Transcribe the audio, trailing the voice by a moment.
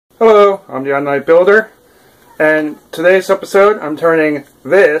Hello, I'm the Oddnight Builder, and today's episode I'm turning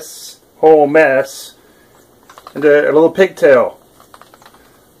this whole mess into a little pigtail.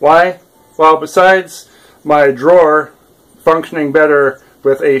 Why? Well, besides my drawer functioning better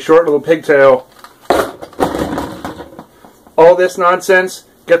with a short little pigtail, all this nonsense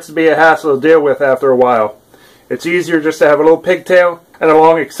gets to be a hassle to deal with after a while. It's easier just to have a little pigtail and a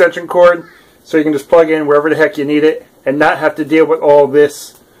long extension cord so you can just plug in wherever the heck you need it and not have to deal with all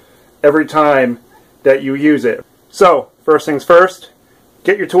this every time that you use it. So, first things first,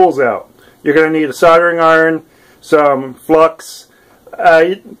 get your tools out. You're going to need a soldering iron, some flux.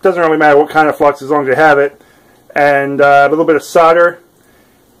 It doesn't really matter what kind of flux as long as you have it, and a little bit of solder.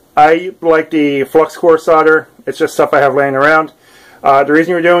 I like the flux core solder. It's just stuff I have laying around. The reason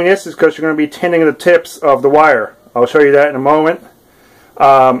you're doing this is because you're going to be tinning the tips of the wire. I'll show you that in a moment.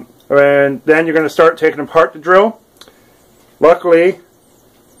 And then you're going to start taking apart the drill. Luckily,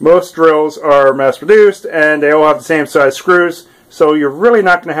 most drills are mass-produced and they all have the same size screws, so you're really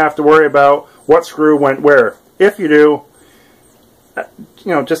not going to have to worry about what screw went where. If you do,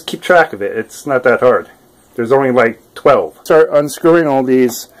 just keep track of it. It's not that hard. There's only like 12. Start unscrewing all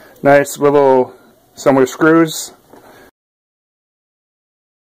these nice little summer screws.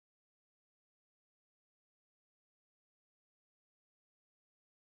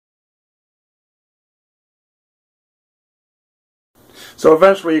 So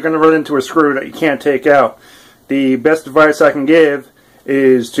eventually you're going to run into a screw that you can't take out. The best advice I can give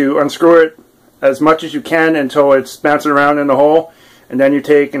is to unscrew it as much as you can until it's bouncing around in the hole, and then you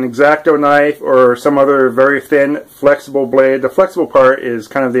take an X-Acto knife or some other very thin flexible blade. The flexible part is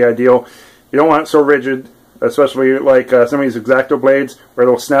kind of the ideal. You don't want it so rigid, especially like some of these X-Acto blades where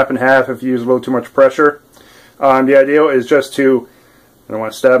it'll snap in half if you use a little too much pressure. The ideal is just to, I don't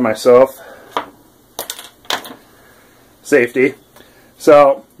want to stab myself, safety.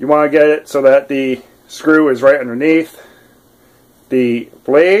 So you want to get it so that the screw is right underneath the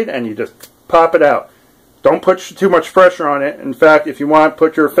blade and you just pop it out. Don't put too much pressure on it. In fact, if you want,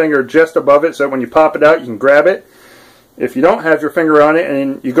 put your finger just above it so that when you pop it out you can grab it. If you don't have your finger on it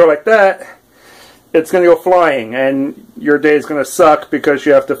and you go like that, it's going to go flying and your day is going to suck because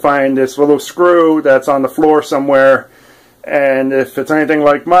you have to find this little screw that's on the floor somewhere. And if it's anything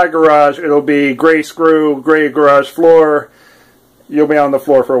like my garage, it'll be gray screw, gray garage floor. You'll be on the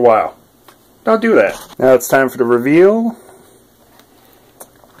floor for a while. Don't do that. Now it's time for the reveal.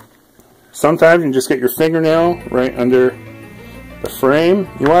 Sometimes you can just get your fingernail right under the frame.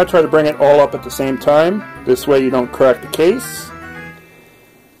 You want to try to bring it all up at the same time. This way you don't crack the case.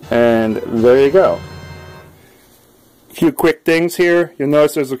 And there you go. A few quick things here. You'll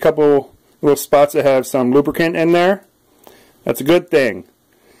notice there's a couple little spots that have some lubricant in there. That's a good thing.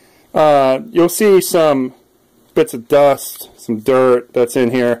 You'll see some bits of dust, some dirt that's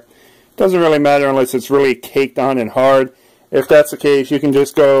in here. Doesn't really matter unless it's really caked on and hard. If that's the case, you can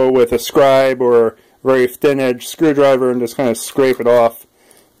just go with a scribe or a very thin edge screwdriver and just kind of scrape it off.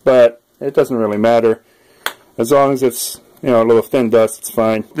 But it doesn't really matter. As long as it's, a little thin dust, it's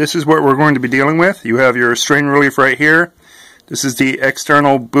fine. This is what we're going to be dealing with. You have your strain relief right here. This is the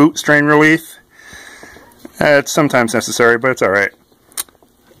external boot strain relief. It's sometimes necessary, but it's alright.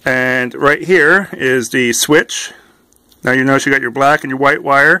 And right here is the switch. Now you notice you got your black and your white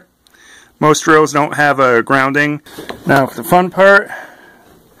wire. Most drills don't have a grounding. Now for the fun part,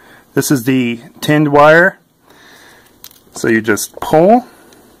 this is the tinned wire. So you just pull.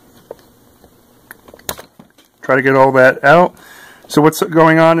 Try to get all that out. So what's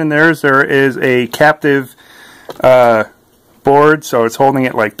going on in there is a captive board, so it's holding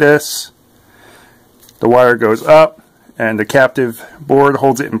it like this. The wire goes up and the captive board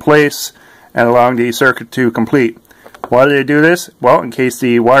holds it in place and allowing the circuit to complete. Why do they do this? Well, in case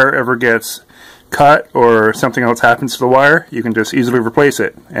the wire ever gets cut or something else happens to the wire, you can just easily replace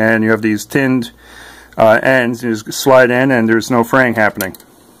it. And you have these tinned ends, you just slide in and there's no fraying happening.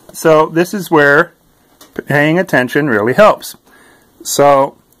 So this is where paying attention really helps.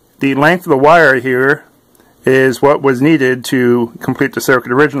 So the length of the wire here is what was needed to complete the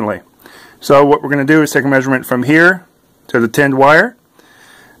circuit originally. So what we're going to do is take a measurement from here to the tinned wire,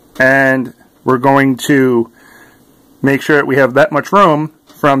 and we're going to make sure that we have that much room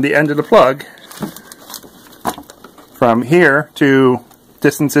from the end of the plug from here to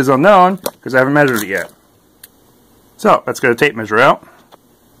distances unknown because I haven't measured it yet. So let's get a tape measure out.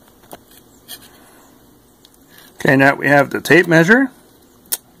 Okay, now we have the tape measure.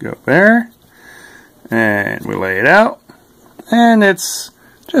 Go there and we lay it out, and it's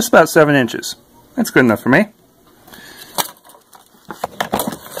just about 7 inches. That's good enough for me.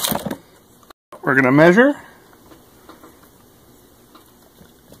 We're going to measure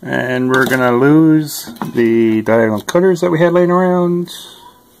And we're going to lose the diagonal cutters that we had laying around.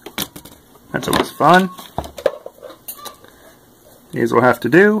 That's always fun. These will have to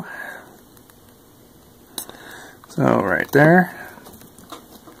do. So right there.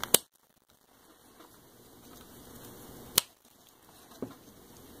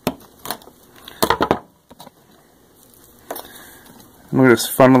 Look at this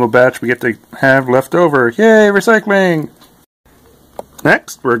fun little batch we get to have left over. Yay, recycling!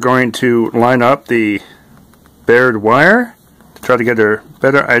 Next, we're going to line up the bared wire to try to get a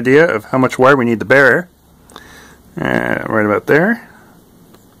better idea of how much wire we need to bare. Right about there.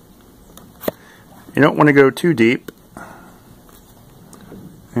 You don't want to go too deep.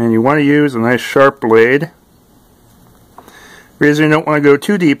 And you want to use a nice sharp blade. The reason you don't want to go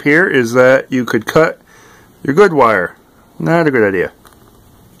too deep here is that you could cut your good wire. Not a good idea.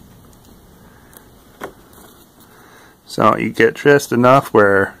 So you get just enough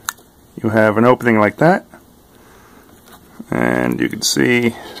where you have an opening like that, and you can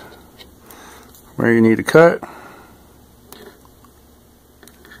see where you need to cut.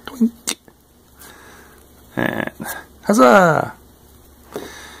 Twink. And huzzah!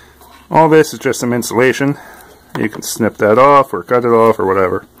 All this is just some insulation. You can snip that off or cut it off or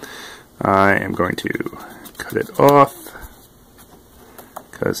whatever. I am going to cut it off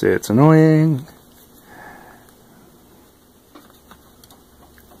because it's annoying.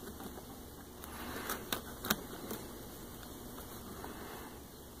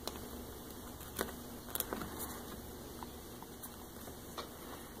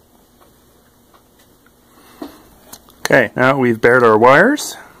 Okay, now we've bared our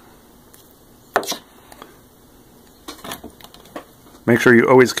wires. Make sure you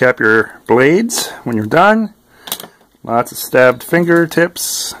always cap your blades when you're done. Lots of stabbed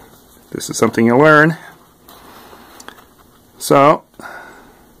fingertips. This is something you'll learn. So,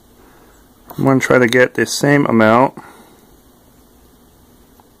 I'm going to try to get the same amount.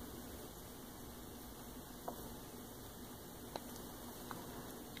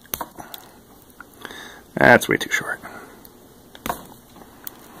 That's way too short.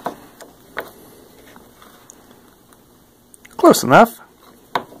 Close enough.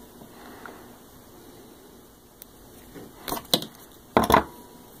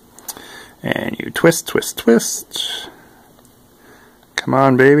 And you twist, twist, twist. Come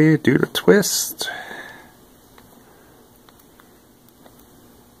on, baby, do the twist.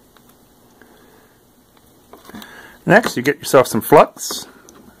 Next, you get yourself some flux.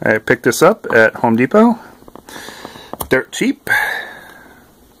 I picked this up at Home Depot. Dirt cheap.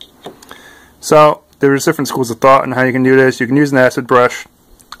 So, there's different schools of thought on how you can do this. You can use an acid brush.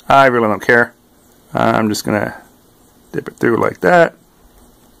 I really don't care. I'm just going to dip it through like that.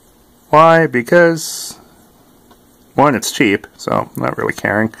 Why? Because, one, it's cheap, so I'm not really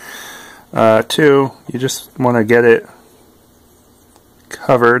caring. Two, you just want to get it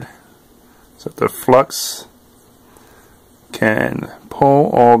covered so that the flux can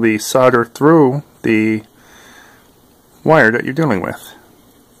pull all the solder through the wire that you're dealing with.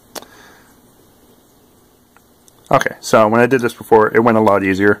 Okay, so when I did this before, it went a lot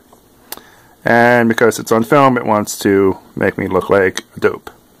easier. And because it's on film, it wants to make me look like a dope.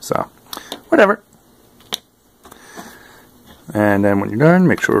 So, whatever. And then when you're done,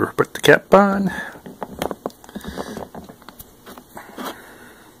 make sure to put the cap on.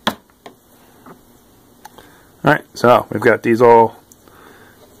 Alright, so we've got these all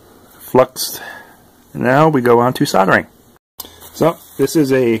fluxed. And now we go on to soldering. So, this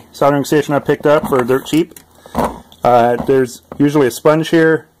is a soldering station I picked up for dirt cheap. There's usually a sponge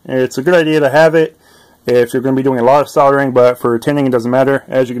here. It's a good idea to have it if you're going to be doing a lot of soldering, but for tinning it doesn't matter.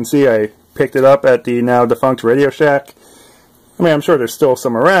 As you can see, I picked it up at the now defunct Radio Shack. I mean, I'm sure there's still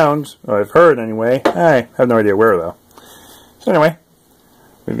some around. I've heard anyway. I have no idea where though. So anyway,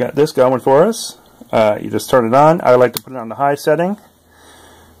 we've got this going for us. You just turn it on. I like to put it on the high setting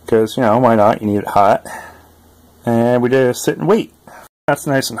because, you know, why not? You need it hot. And we just sit and wait. That's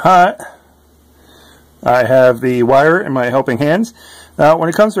nice and hot. I have the wire in my helping hands. Now, when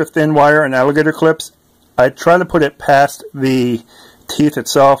it comes to thin wire and alligator clips, I try to put it past the teeth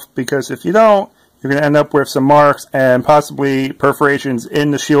itself, because if you don't, you're going to end up with some marks and possibly perforations in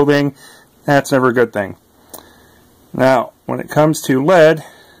the shielding. That's never a good thing. Now, when it comes to lead, I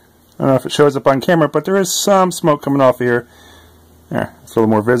don't know if it shows up on camera, but there is some smoke coming off here. There, it's a little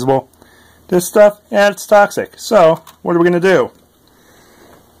more visible. This stuff, yeah, it's toxic. So, what are we going to do?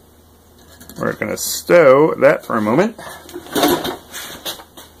 We're going to stow that for a moment.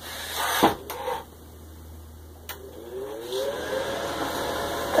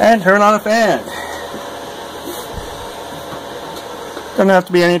 And turn on a fan. Doesn't have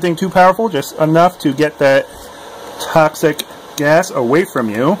to be anything too powerful, just enough to get that toxic gas away from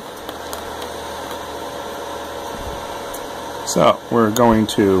you. So we're going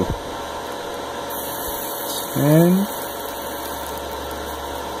to 10.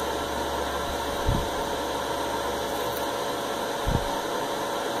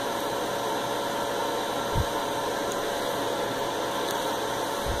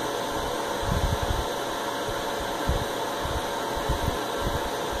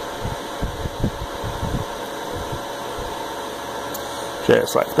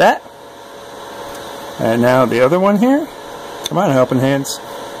 Just like that. And now the other one here. Come on, helping hands.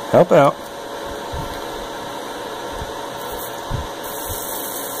 Help out.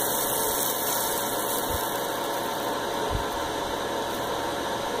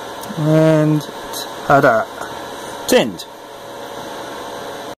 And ta-da! Tinned.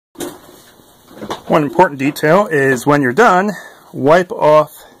 One important detail is when you're done, wipe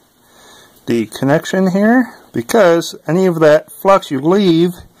off the connection here, because any of that flux you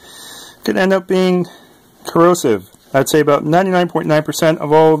leave could end up being corrosive. I'd say about 99.9%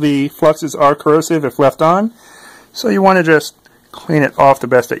 of all the fluxes are corrosive if left on, so you want to just clean it off the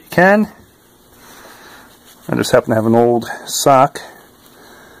best that you can. I just happen to have an old sock.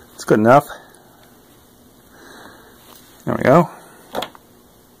 It's good enough. There we go.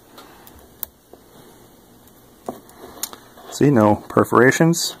 See, no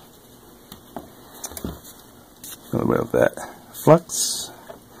perforations. A little bit of that flux.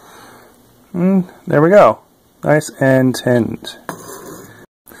 And there we go. Nice and tinned.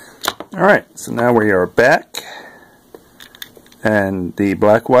 Alright, so now we are back. And the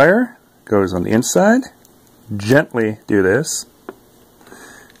black wire goes on the inside. Gently do this.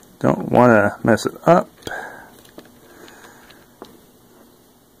 Don't want to mess it up.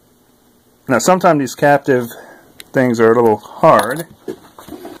 Now sometimes these captive things are a little hard.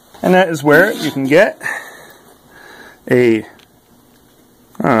 And that is where you can get a,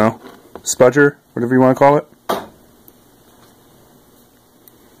 I don't know, spudger, whatever you want to call it.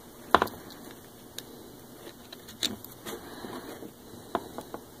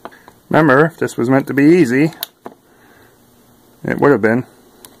 Remember, if this was meant to be easy, it would have been.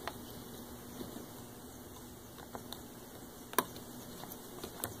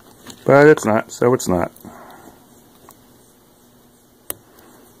 But it's not, so it's not.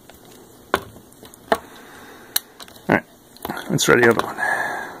 Alright, let's try the other one.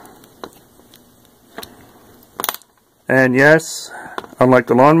 And yes, unlike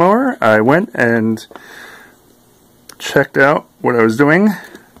the lawnmower, I went and checked out what I was doing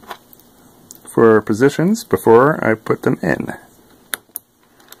for positions before I put them in.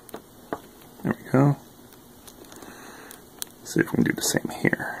 There we go. Let's see if we can do the same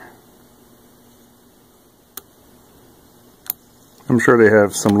here. I'm sure they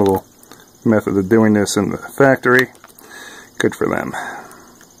have some little method of doing this in the factory. Good for them.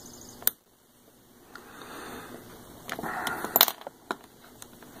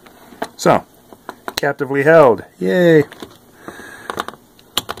 So, captively held. Yay!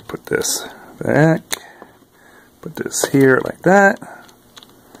 Put this back. Put this here like that.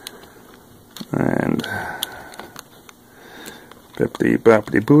 And bippity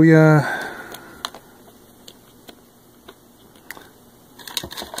boppity booyah.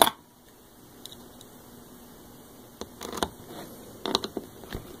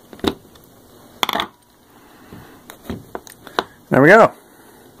 There we go.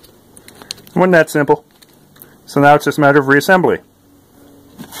 Wasn't that simple? So now it's just a matter of reassembly.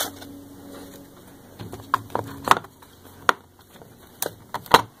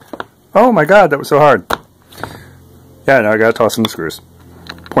 Oh my god, that was so hard. Yeah, now I gotta toss in the screws.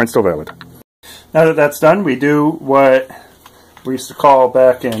 Point still valid. Now that that's done, we do what we used to call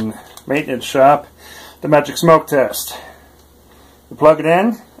back in maintenance shop the magic smoke test. You plug it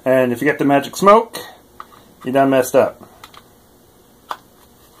in, and if you get the magic smoke, you done messed up.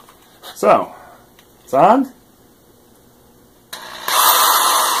 So, it's on.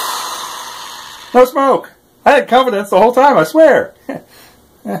 No smoke! I had confidence the whole time, I swear!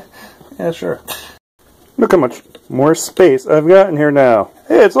 Yeah, sure. Look how much more space I've got in here now.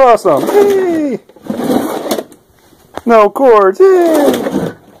 Hey, it's awesome! Hey! No cords!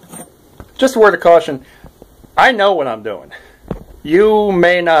 Hey! Just a word of caution. I know what I'm doing. You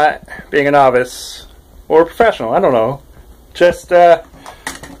may not, being a novice or a professional, I don't know. Just,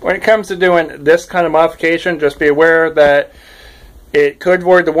 when it comes to doing this kind of modification, just be aware that it could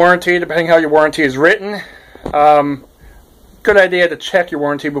void the warranty depending how your warranty is written. Good idea to check your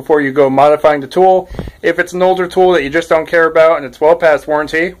warranty before you go modifying the tool. If it's an older tool that you just don't care about and it's well past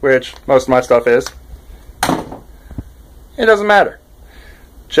warranty, which most of my stuff is, it doesn't matter.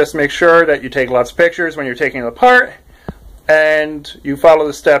 Just make sure that you take lots of pictures when you're taking it apart, and you follow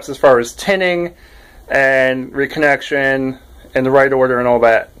the steps as far as tinning and reconnection in the right order and all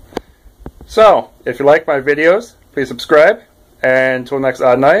that. So, if you like my videos, please subscribe, and until next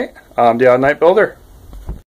Oddnight, I'm the Oddnight Builder.